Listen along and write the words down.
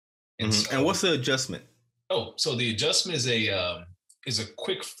And so, And what's the adjustment? so the adjustment is a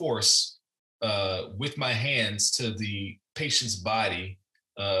quick force with my hands to the patient's body,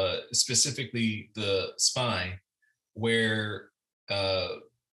 specifically the spine, where uh,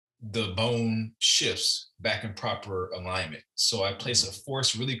 the bone shifts back in proper alignment. So I place a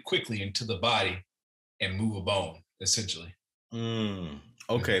force really quickly into the body and move a bone, essentially. Mm.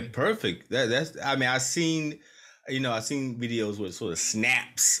 Okay, Mhm. perfect. That's. I mean, I've seen videos with sort of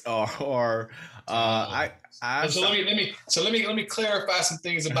snaps or Oh. I So saw. let me clarify some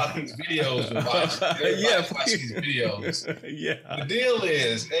things about these videos we're watching. Yeah, Everybody's watching please. these videos. The Yeah. deal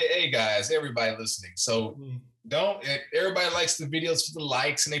is, hey guys, everybody listening. So don't everybody likes the videos for the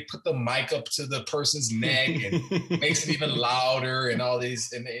likes and they put the mic up to the person's neck and makes it even louder and all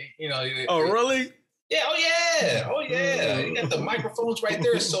these and Oh, really? yeah, oh yeah. You got the microphones right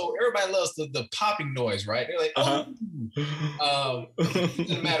there, so everybody loves the popping noise, right? They're like, oh. Uh-huh. But the truth of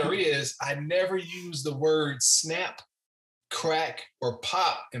the matter is, I never use the word snap, crack, or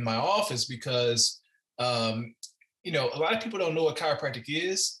pop in my office because, um, a lot of people don't know what chiropractic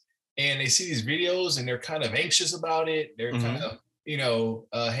is, and they see these videos and they're kind of anxious about it. They're kind Hmm. of,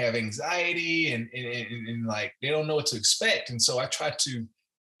 have anxiety and like they don't know what to expect. And so I try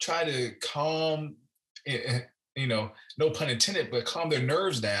to calm, eh, eh, no pun intended, but calm their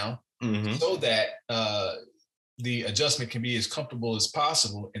nerves down Hmm. so that the adjustment can be as comfortable as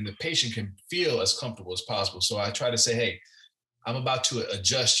possible and the patient can feel as comfortable as possible. So I try to say, hey, I'm about to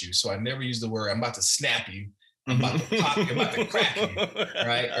adjust you. So I never use the word I'm about to snap you. I'm about to pop you, I'm about to crack you.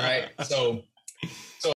 Right. Right. Hmm. So